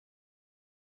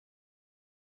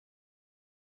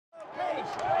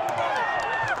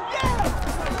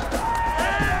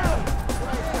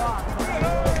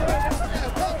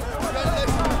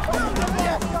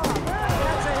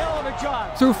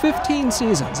Through 15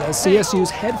 seasons as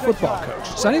CSU's head football coach,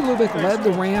 Sonny Lubick led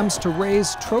the Rams to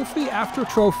raise trophy after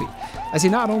trophy as he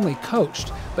not only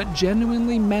coached, but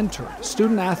genuinely mentored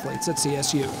student athletes at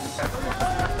CSU.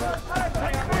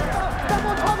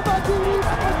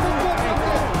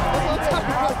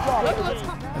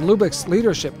 And Lubick's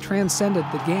leadership transcended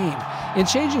the game. In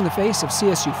changing the face of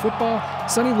CSU football,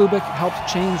 Sonny Lubick helped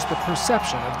change the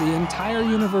perception of the entire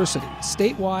university,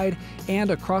 statewide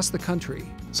and across the country.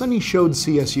 Sonny showed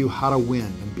CSU how to win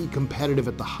and be competitive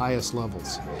at the highest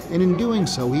levels. And in doing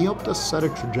so, he helped us set a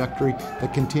trajectory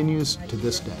that continues to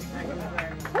this day.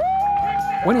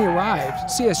 When he arrived,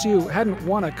 CSU hadn't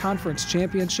won a conference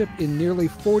championship in nearly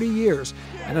 40 years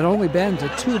and had only been to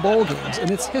 2 bowl games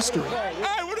in its history.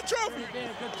 Hey, where the trophy?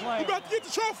 We're about to get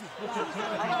the trophy.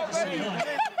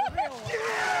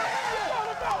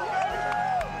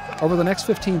 Over the next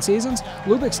 15 seasons,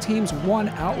 Lubick's teams won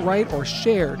outright or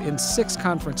shared in 6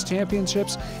 conference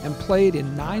championships and played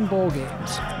in 9 bowl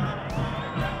games.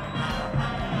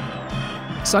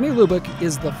 Sonny Lubick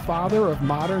is the father of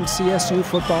modern CSU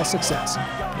football success.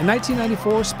 In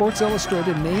 1994, Sports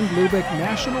Illustrated named Lubick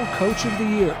National Coach of the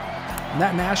Year. And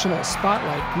that national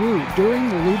spotlight grew during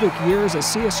the Lubick years as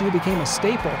CSU became a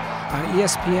staple on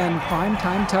ESPN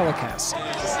primetime telecasts.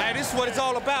 Hey, this is what it's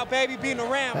all about, baby, being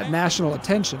around. That national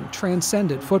attention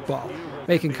transcended football,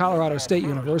 making Colorado State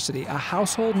University a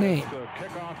household name.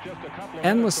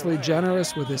 Endlessly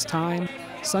generous with his time,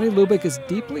 Sonny Lubick is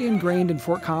deeply ingrained in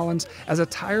Fort Collins as a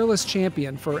tireless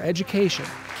champion for education,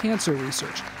 cancer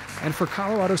research, and for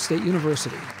Colorado State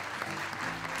University.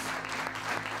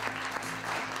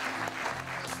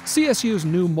 CSU's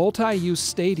new multi-use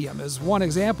stadium is one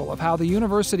example of how the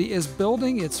university is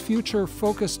building its future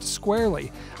focused squarely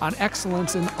on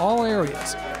excellence in all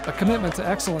areas, a commitment to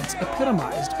excellence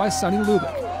epitomized by Sonny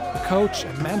Lubick, the coach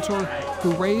and mentor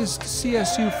who raised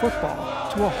CSU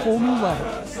football to a whole new level.